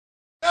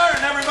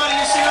and everybody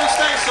you see on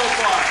stage so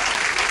far.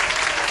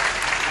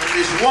 And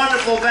this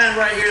wonderful band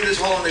right here, this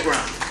hole in the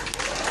ground.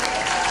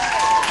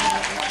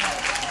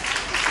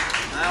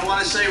 I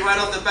want to say right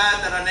off the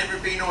bat that I've never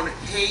been on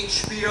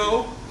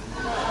HBO,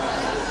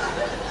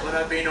 but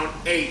I've been on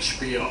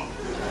HBO.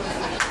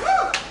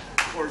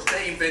 Of course,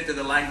 they invented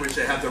the language,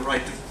 they have the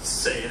right to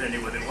say it any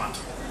way they want.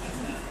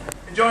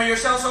 Enjoying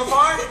yourself so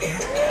far?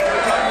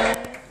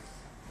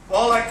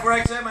 Well, like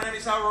Greg said, my name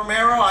is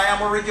Romero. I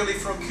am originally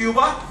from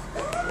Cuba.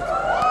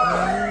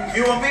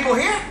 Cuban people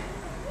here?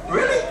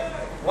 Really?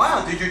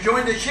 Wow, did you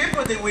join the ship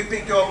or did we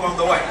pick you up on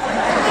the way?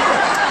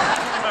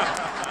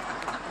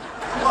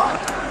 What?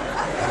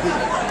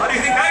 How do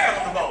you think I got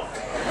on the boat?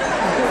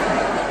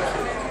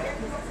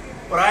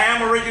 But I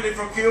am originally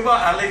from Cuba.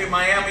 I live in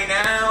Miami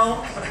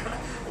now.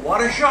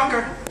 What a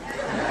shocker.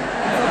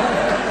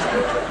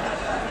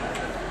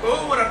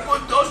 Who would have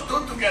put those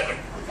two together?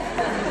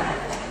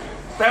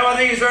 Now I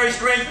think it's very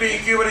strange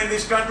being Cuban in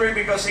this country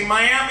because in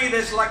Miami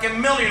there's like 1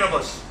 million of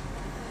us.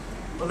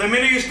 But the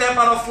minute you step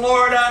out of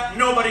Florida,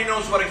 nobody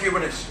knows what a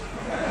Cuban is.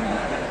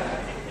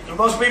 To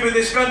most people in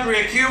this country,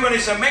 a Cuban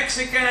is a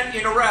Mexican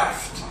in a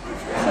raft.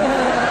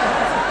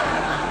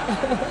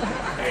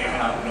 They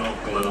have no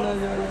clue.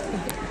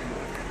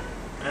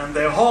 And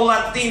the whole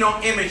Latino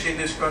image in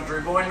this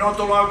country, boy, not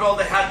too long ago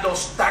they had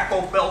those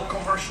Taco Bell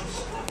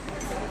commercials.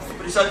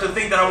 But it's hard to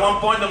think that at one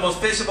point the most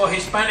visible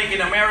Hispanic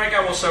in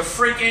America was a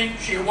freaking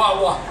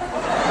Chihuahua.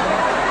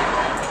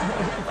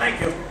 Thank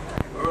you.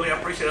 I really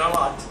appreciate it a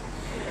lot.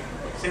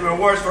 It's even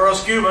worse for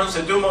us Cubans.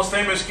 The two most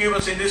famous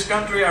Cubans in this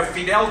country are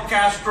Fidel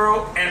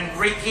Castro and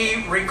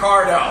Ricky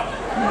Ricardo.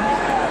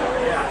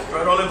 Yeah,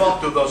 try to live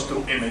up to those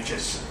two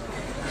images.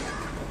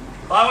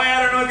 By the way,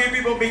 I don't know if you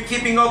people have been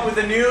keeping up with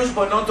the news,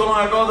 but not too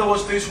long ago there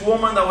was this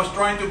woman that was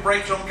trying to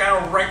break some kind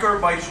of record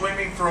by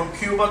swimming from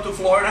Cuba to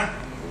Florida.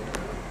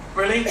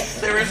 Really?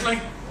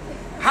 Seriously?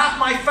 Half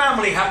my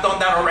family have done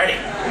that already.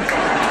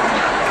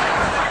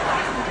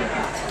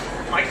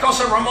 My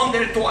cousin Ramon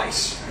did it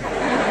twice.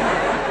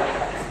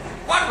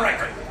 What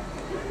record?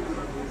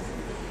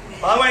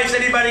 By the way, is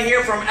anybody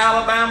here from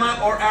Alabama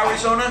or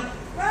Arizona?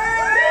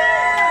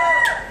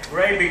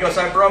 Great, because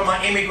I brought my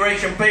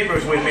immigration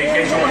papers with me in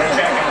case you want to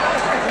check it.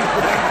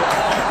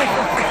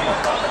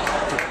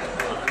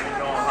 You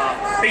know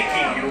how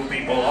picky you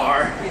people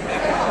are.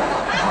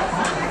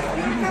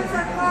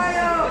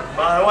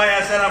 By the way,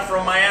 I said I'm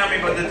from Miami,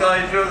 but to tell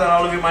you the truth, I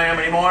don't live in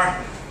Miami anymore.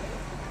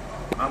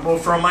 I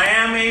moved from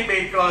Miami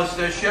because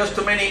there's just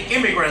too many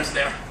immigrants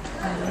there.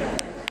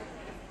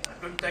 I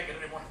couldn't take it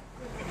anymore.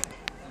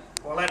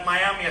 Well, let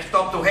Miami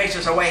stop to haste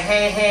us away.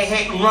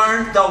 Hey,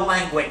 learn the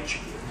language.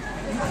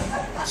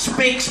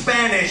 Speak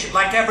Spanish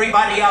like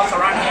everybody else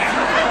around here.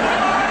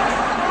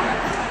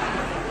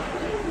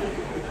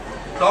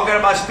 Talking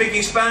about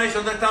speaking Spanish,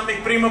 ¿dónde están mis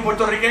primos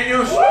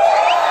puertorriqueños?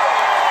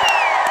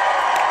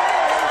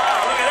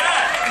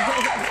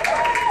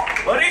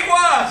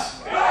 Boricuas!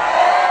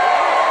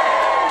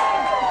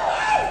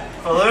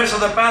 For the rest of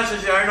the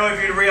passengers, I don't know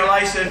if you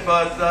realize it,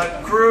 but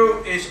the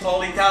crew is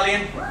all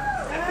Italian.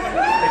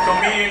 The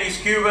comedian is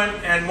Cuban,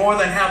 and more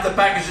than half the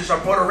passengers are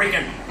Puerto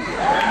Rican.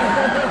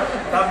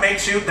 That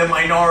makes you the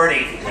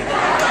minority.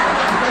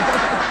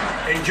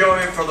 Enjoy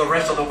it for the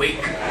rest of the week.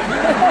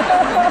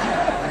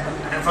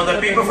 And for the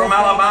people from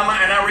Alabama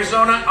and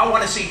Arizona, I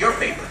want to see your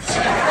papers.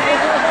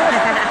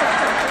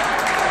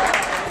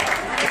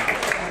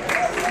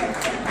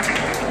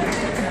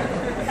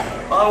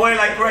 By the way,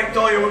 like Greg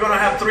told you, we're going to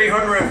have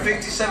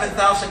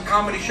 357,000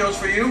 comedy shows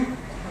for you.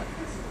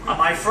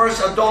 My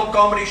first adult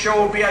comedy show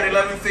will be at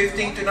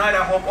 11:15 tonight.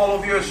 I hope all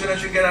of you, as soon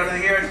as you get out of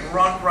here,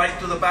 run right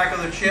to the back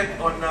of the ship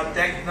on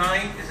deck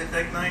 9. Is it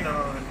deck 9?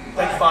 No,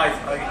 deck 5.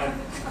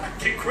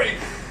 Okay, great.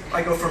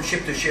 I go from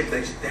ship to ship.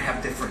 They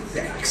have different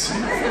decks.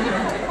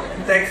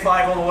 Deck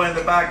 5 all the way in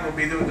the back will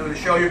be doing the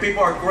show. You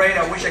people are great.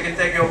 I wish I could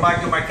take you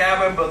back to my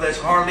cabin, but there's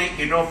hardly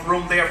enough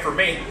room there for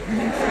me.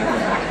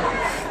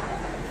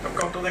 I've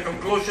come to the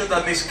conclusion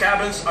that these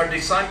cabins are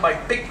designed by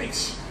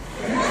pygmies.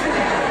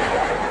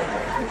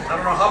 I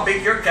don't know how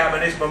big your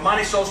cabin is, but mine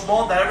is so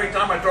small that every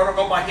time I throw a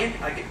cup I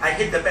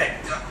hit the bed.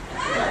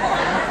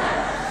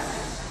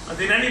 And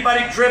did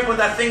anybody trip with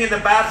that thing in the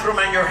bathroom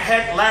and your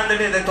head landed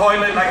in the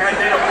toilet like I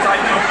did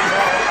upside down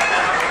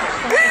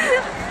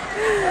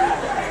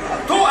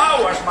before? 2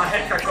 hours my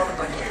head got covered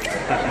like this.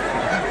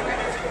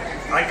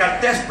 I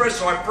got desperate,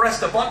 so I pressed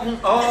the button.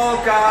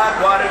 Oh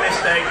God, what a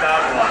mistake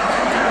that was.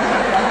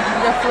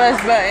 The press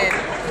button.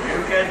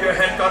 You get your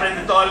head caught in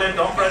the toilet,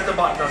 don't press the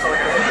button, that's all I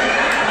can say.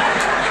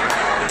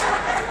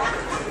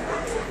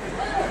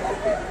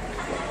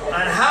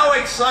 And how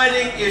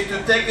exciting is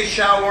to take a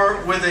shower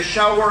with a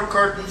shower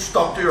curtain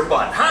stuck to your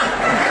butt, huh?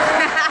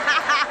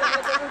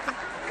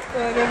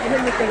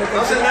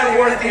 Doesn't that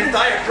worth the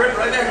entire trip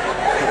right there?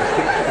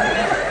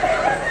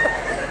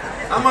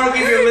 I'm going to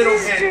give you a little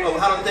hint of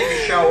how to take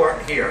a shower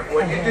here.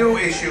 What you do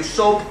is you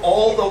soap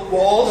all the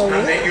walls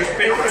and then you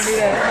spin around.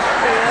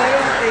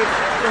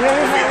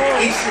 The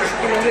easiest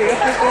way.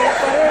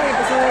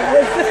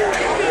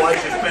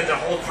 Otherwise you spend the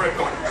whole trip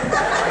going.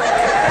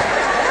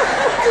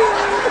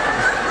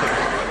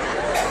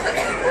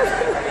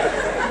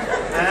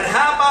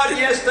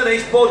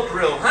 yesterday's boat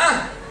drill,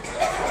 huh?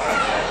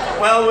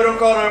 Well, we don't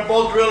call it a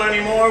boat drill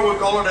anymore, we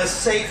call it a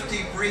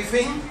safety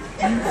briefing.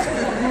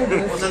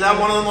 Wasn't that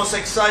one of the most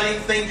exciting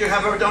things you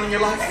have ever done in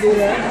your life? Do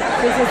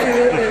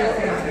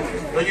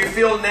you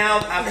feel now,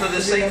 after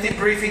the safety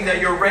briefing, that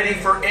you're ready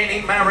for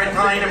any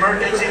maritime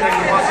emergency that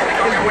could possibly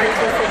come your way?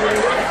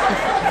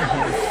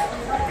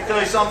 Let me tell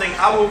you something,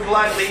 I will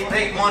gladly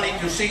pay money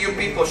to see you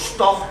people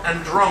stuffed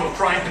and drunk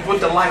trying to put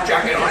the life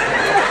jacket on.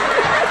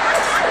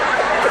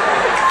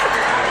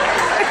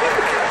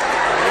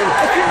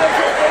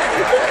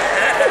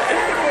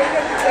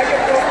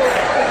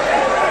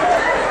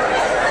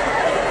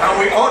 And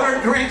we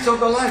order drinks of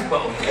the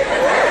lifeboat.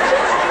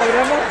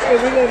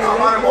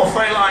 I'm on a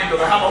buffet line. Do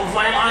they have a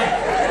buffet line?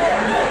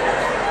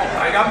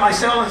 I got my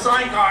sell and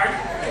sign card.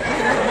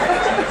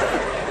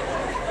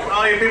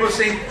 Well, you people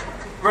seem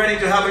ready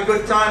to have a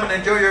good time and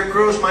enjoy your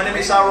cruise. My name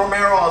is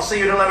Romero. I'll see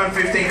you at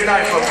 11:15. Good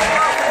night,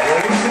 folks.